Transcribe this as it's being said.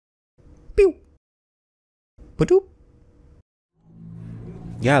Ba-doop.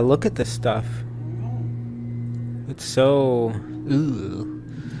 Yeah, look at this stuff. It's so... Ooh.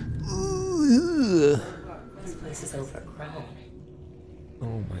 Ooh. This place is overgrown.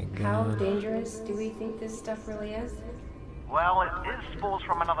 Oh my god. How dangerous do we think this stuff really is? Well, it is spores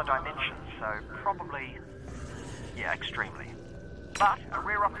from another dimension, so probably... yeah, extremely. But a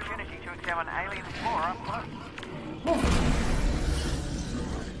rare opportunity to examine alien flora up close.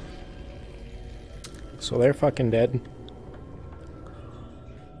 So they're fucking dead.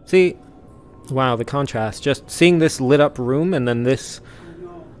 See, wow, the contrast. Just seeing this lit up room and then this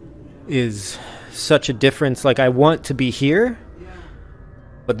is such a difference. Like, I want to be here,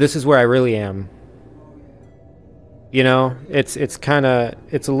 but this is where I really am. You know, it's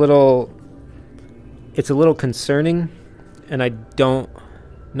a little concerning, and I don't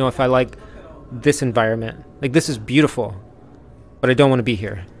know if I like this environment. Like, this is beautiful, but I don't want to be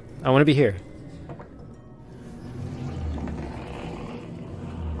here. I want to be here.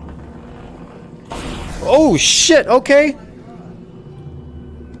 Oh shit, okay.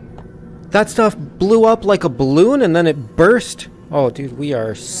 That stuff blew up like a balloon and then it burst. Oh dude, we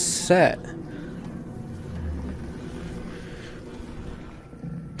are set.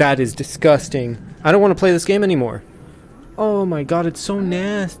 That is disgusting. I don't want to play this game anymore. Oh my god, it's so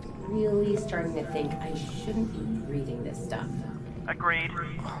nasty. Really starting to think I shouldn't be breathing this stuff. Agreed.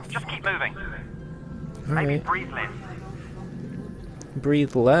 Just keep moving. All Maybe right. breathe less.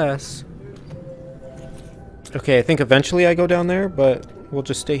 Breathe less. Okay, I think eventually I go down there, but we'll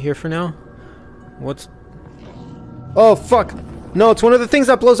just stay here for now. What's... Oh, fuck! No, it's one of the things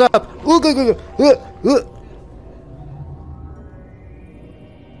that blows up!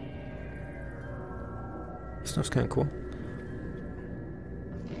 This stuff's kind of cool.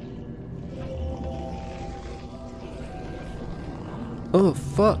 Oh,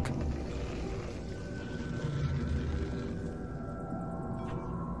 fuck.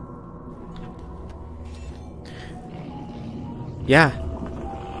 Yeah.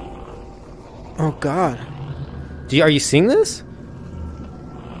 Oh god. Are you seeing this?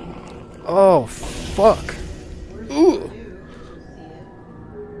 Oh fuck. Ooh.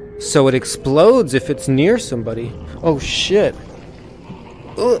 So it explodes if it's near somebody. Oh shit.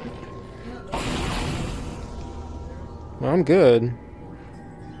 Ugh. Well, I'm good.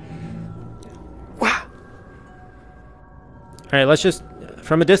 Wow. Alright, let's just,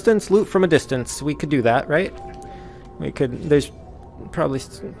 from a distance, loot from a distance. We could do that, right? We could, there's probably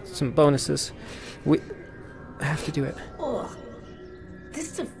some bonuses. We have to do it. Ugh.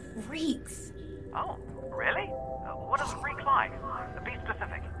 This stuff reeks. Oh, really? What does it reek like? Be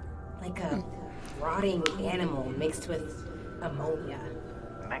specific. Like a rotting animal mixed with ammonia.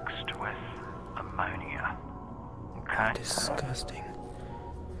 Mixed with ammonia. Okay. Disgusting.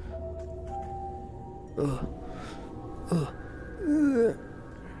 Ugh. Ugh. Ugh.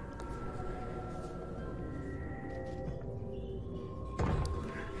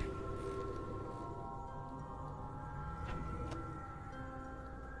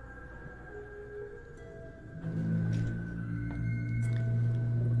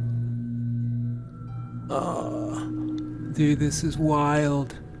 Oh, dude, this is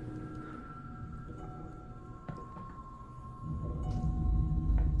wild.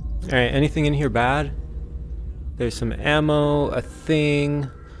 Alright, anything in here bad? There's some ammo, a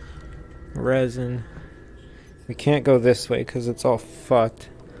thing, resin. We can't go this way because it's all fucked.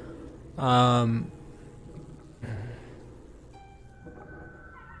 So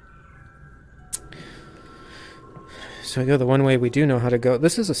we go the one way we do know how to go.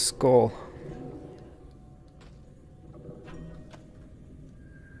 This is a skull.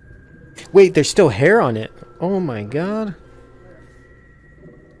 Wait, there's still hair on it. Oh my god.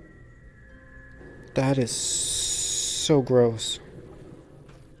 That is so gross.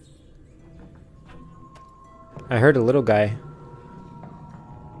 I heard a little guy.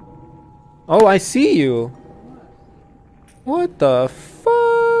 Oh, I see you. What the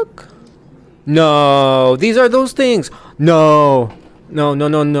fuck? No, these are those things. No. No, no,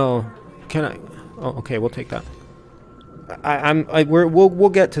 no, no. Can I? Oh, okay, we'll take that. We'll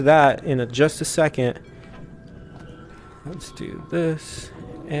get to that in just a second. Let's do this.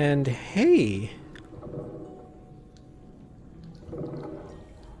 And hey.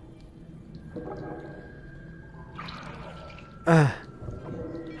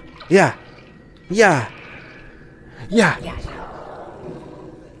 Yeah. Yeah. Yeah.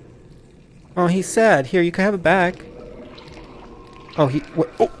 Oh, he's sad. Here, you can have it back. Oh, what?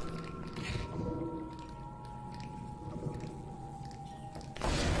 Oh.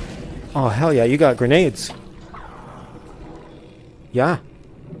 Oh, hell yeah, you got grenades. Yeah.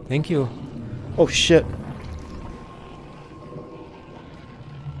 Thank you. Oh, shit.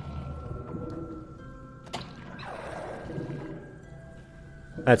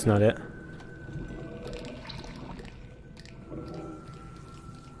 That's not it.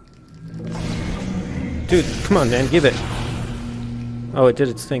 Dude, come on, man, give it. Oh, it did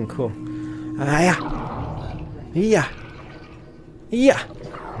its thing. Cool. Yeah. Yeah.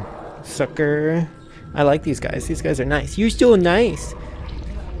 Sucker. I like these guys. These guys are nice. You're so nice.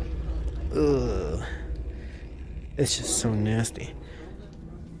 Ugh. It's just so nasty.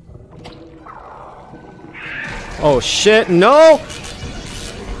 Oh shit, no!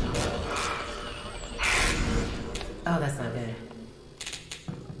 Oh, that's not good.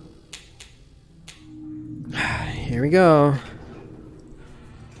 Here we go.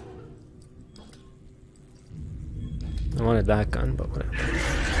 I wanted that gun, but whatever.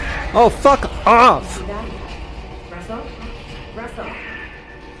 Oh, fuck off! See that? Russell? Russell!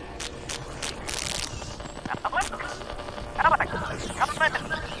 Alyx, come in.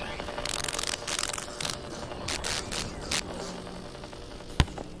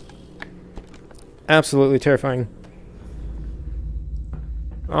 Absolutely terrifying.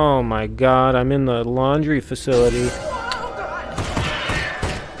 Oh my god, I'm in the laundry facility.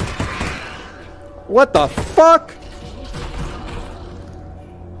 What the fuck?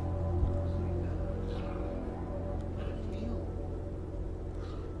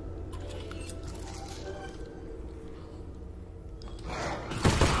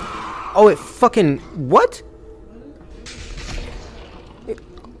 Oh, it fucking... What?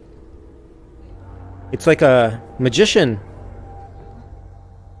 It's like a magician.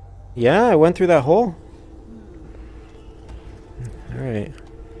 Yeah, I went through that hole. Alright.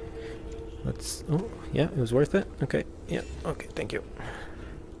 Let's... Oh, yeah, it was worth it? Okay, yeah, okay, thank you.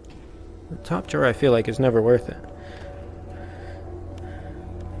 The top drawer I feel like is never worth it.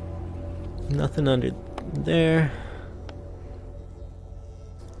 Nothing under there.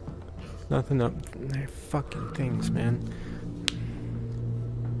 Nothing up there. Fucking things, man.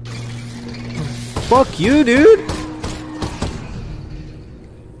 Fuck you, dude!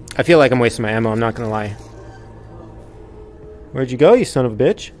 I feel like I'm wasting my ammo, I'm not gonna lie. Where'd you go, you son of a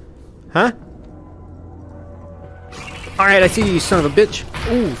bitch? Huh? Alright, I see you, you son of a bitch.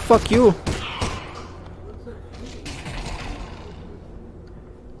 Ooh, fuck you.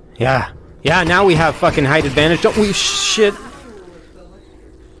 Yeah. Yeah, now we have fucking height advantage, don't we? Shit.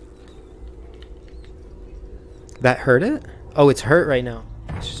 That hurt it? Oh, it's hurt right now.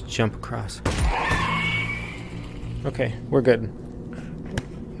 Let's just jump across. Okay, we're good.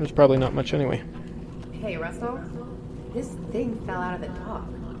 There's probably not much anyway. Hey, Russell? This thing fell out of the dock.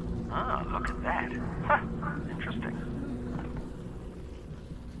 Ah, look at that. Huh, interesting.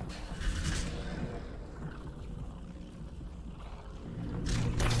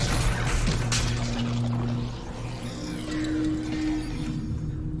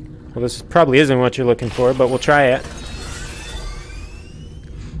 Well, this probably isn't what you're looking for, but we'll try it.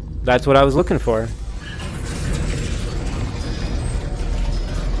 That's what I was looking for. There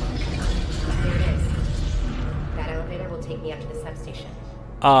it is. That elevator will take me up to the substation.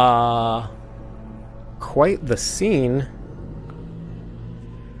 Quite the scene.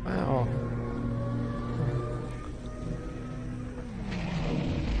 Wow.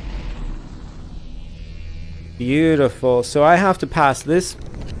 Beautiful. So I have to pass this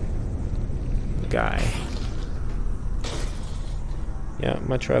guy. Yeah,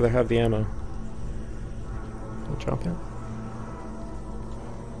 much rather have the ammo. I'll drop it.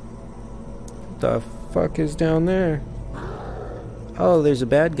 What the fuck is down there? Oh, there's a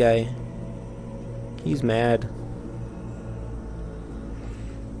bad guy. He's mad.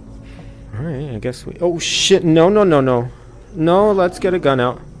 Alright, I guess we... Oh shit, no, no, no, no. No, let's get a gun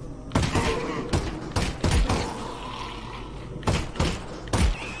out.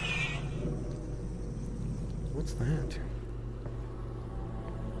 What's that?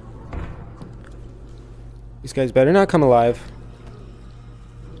 These guys better not come alive.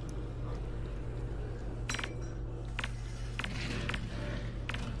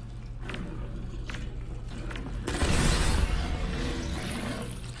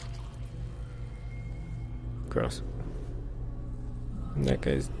 Gross. And that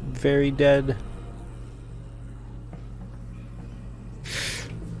guy's very dead.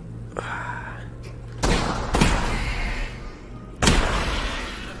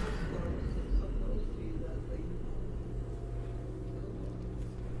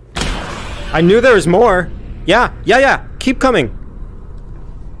 I knew there was more. Yeah, yeah, yeah. Keep coming.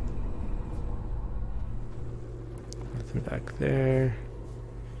 Nothing back there.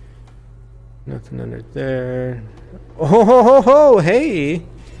 Nothing under there. Oh, ho, ho, ho, hey.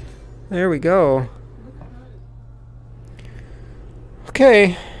 There we go.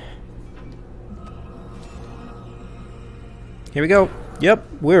 Okay. Here we go. Yep,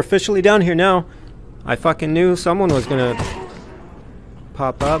 we're officially down here now. I fucking knew someone was gonna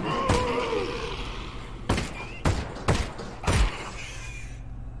pop up.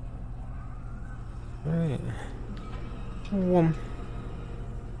 Alright. Do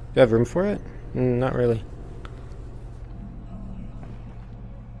I have room for it? Not really.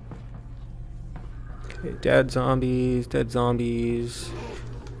 Okay, dead zombies, dead zombies.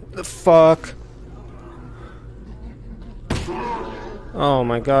 The fuck? Oh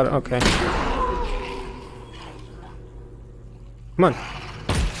my god, okay. Come on.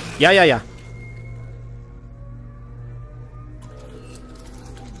 Yeah.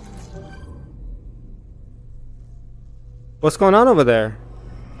 What's going on over there?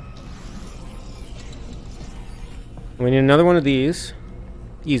 We need another one of these.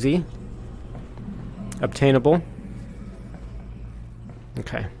 Easy. Obtainable.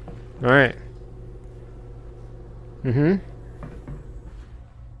 Okay. Alright.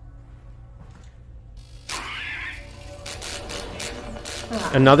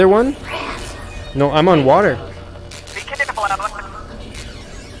 Another one? No, I'm on water. Be careful, Alyx.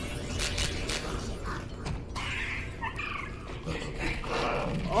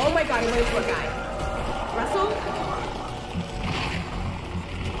 Oh my god, he went into a guy. Russell?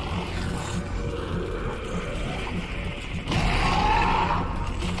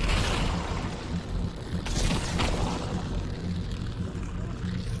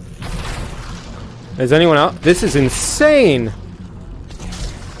 Is anyone out? This is insane!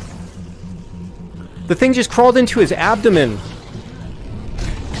 The thing just crawled into his abdomen.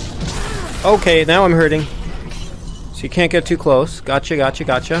 Okay, now I'm hurting. So you can't get too close. Gotcha.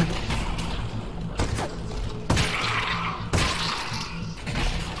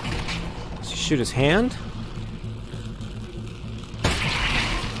 Shoot his hand?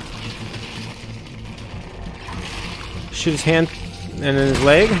 Shoot his hand and then his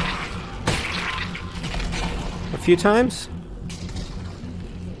leg? A few times?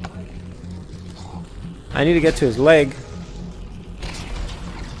 I need to get to his leg.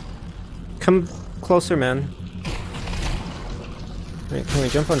 Come closer, man. Wait, can we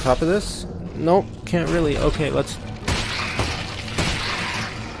jump on top of this? Nope, can't really. Okay, let's...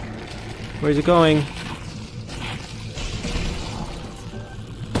 Where's it going?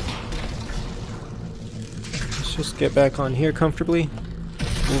 Let's just get back on here comfortably.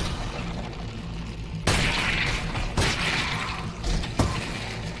 Ooh.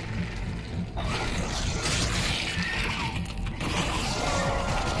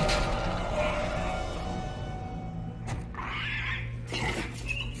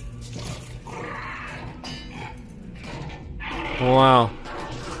 Wow.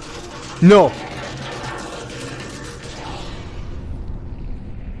 No!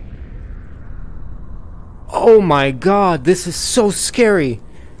 Oh my god, this is so scary.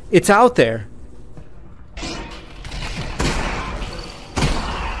 It's out there.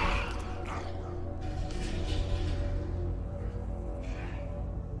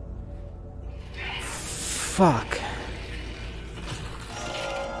 Fuck.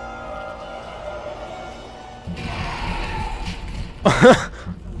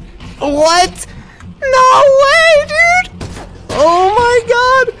 What? No way, dude! Oh my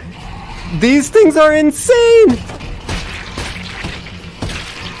god! These things are insane!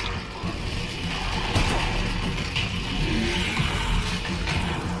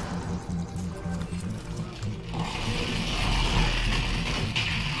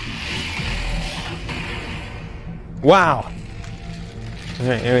 Wow.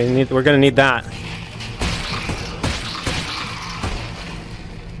 Alright, we're gonna need that.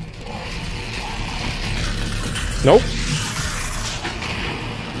 Nope.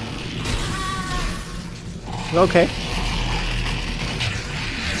 Okay.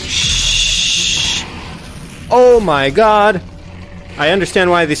 Shh. Oh my god. I understand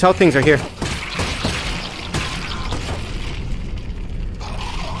why these health things are here.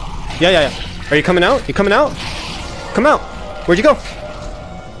 Yeah. Are you coming out? You coming out? Come out. Where'd you go?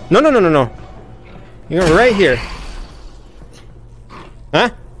 No. You're right here.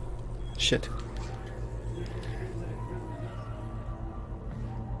 Huh? Shit.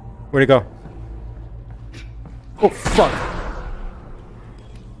 Where'd he go? Oh, fuck.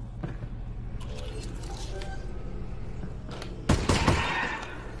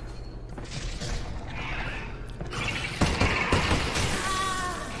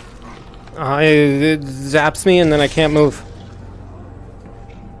 It zaps me and then I can't move.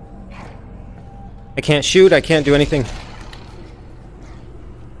 I can't shoot, I can't do anything.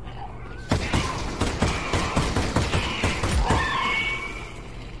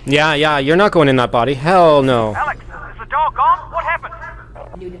 Yeah, you're not going in that body. Hell no. Alyx, is the dog gone? What happened?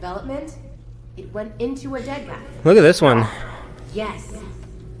 development, it went into a dead guy. Look at this one. Yes.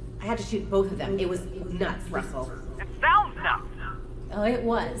 I had to shoot both of them. It was nuts, Russell. It sounds nuts. Oh, it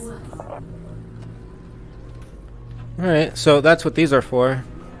was. Alright, so that's what these are for,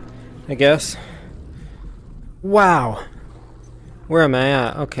 I guess. Wow. Where am I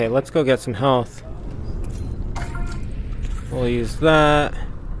at? Okay, let's go get some health. We'll use that.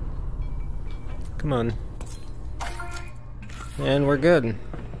 Come on. And we're good.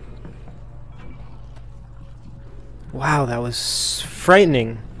 Wow, that was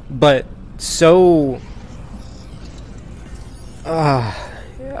frightening, but so...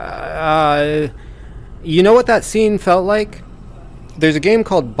 you know what that scene felt like? There's a game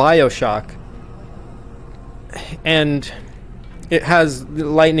called BioShock, and it has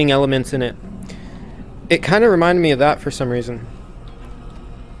lightning elements in it. It kind of reminded me of that for some reason.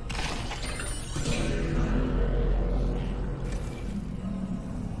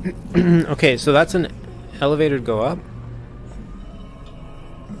 Okay, so that's an elevator to go up.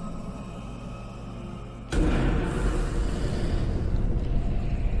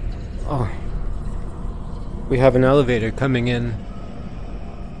 Oh. We have an elevator coming in.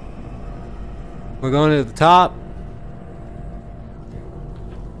 We're going to the top.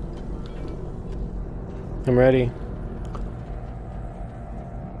 I'm ready.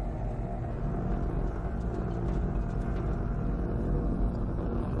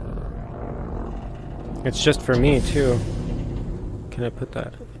 It's just for me too. Can I put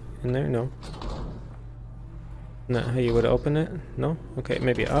that in there? No. Not how you would open it? No? Okay,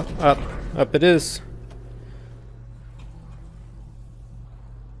 maybe up, up, up it is.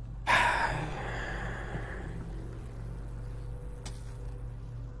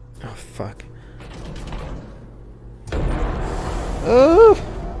 Oh, fuck. Oh!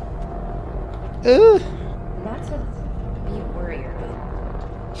 Not to be a worrier,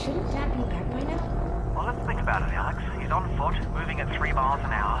 but shouldn't Dad be back by now? Well, let's think about it, Alyx. He's on foot, moving at 3 miles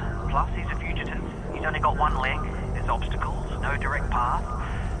an hour. Plus, he's a fugitive. He's only got one leg. There's obstacles, no direct path.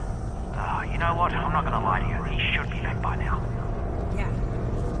 You know what? I'm not going to lie to you. He should be back by now. Yeah.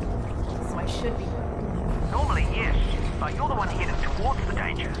 So I should be. Normally, yes. But you're the one headed towards the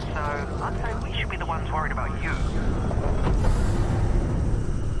danger, so I'd say we should be the ones worried about you.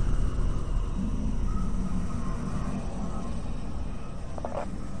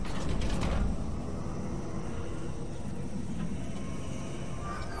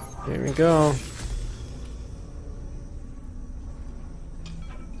 Here we go.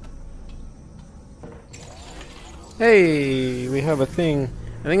 Hey, we have a thing.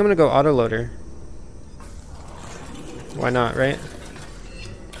 I think I'm gonna go autoloader. Why not, right?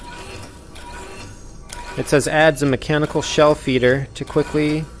 It says adds a mechanical shell feeder to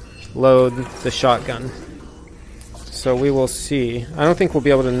quickly load the shotgun. So we will see. I don't think we'll be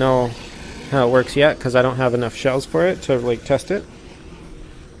able to know how it works yet because I don't have enough shells for it to like test it.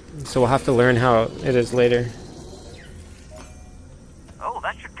 So we'll have to learn how it is later. Oh,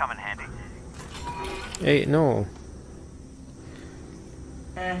 that should come in handy. Hey, no.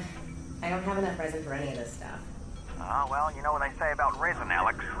 I don't have enough resin for any of this stuff. Ah, well, you know what they say about resin,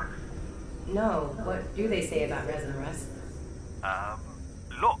 Alyx. No, what do they say about resin, Russ?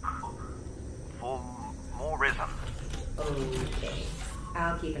 Look for more resin. Okay.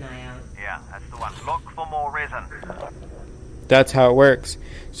 I'll keep an eye out. Yeah, that's the one. Look for more resin. That's how it works.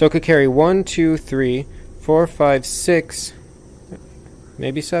 So it could carry 1, 2, 3, 4, 5, 6,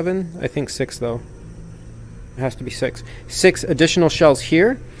 maybe 7? I think 6 though. It has to be 6. 6 additional shells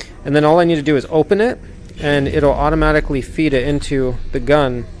here, and then all I need to do is open it, and it'll automatically feed it into the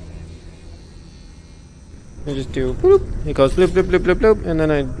gun. I just do bloop, it goes bloop, bloop, bloop, bloop, bloop, and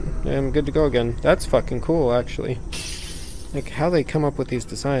then I am good to go again. That's fucking cool, actually. Like, how they come up with these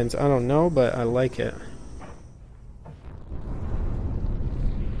designs, I don't know, but I like it.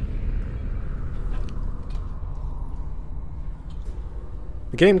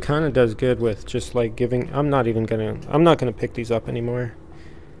 The game kind of does good with just like giving... I'm not gonna pick these up anymore.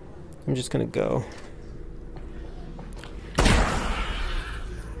 I'm just gonna go.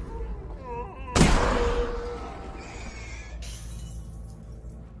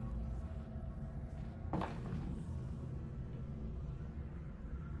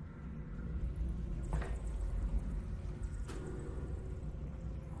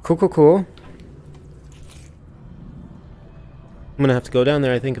 Cool, cool, cool. I'm gonna have to go down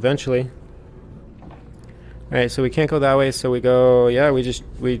there, I think, eventually. Alright, so we can't go that way, so we go... Yeah,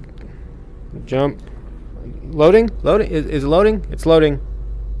 we jump. Loading? Loading? Is it loading? It's loading.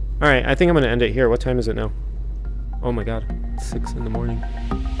 Alright, I think I'm gonna end it here. What time is it now? Oh my god. It's 6 in the morning.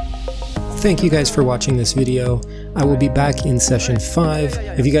 thank you guys for watching this video. I will be back in session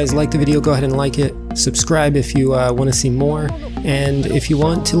 5. If you guys like the video, go ahead and like it. Subscribe if you want to see more. And if you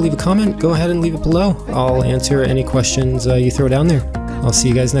want to leave a comment, go ahead and leave it below. I'll answer any questions you throw down there. I'll see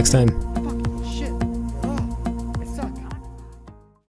you guys next time.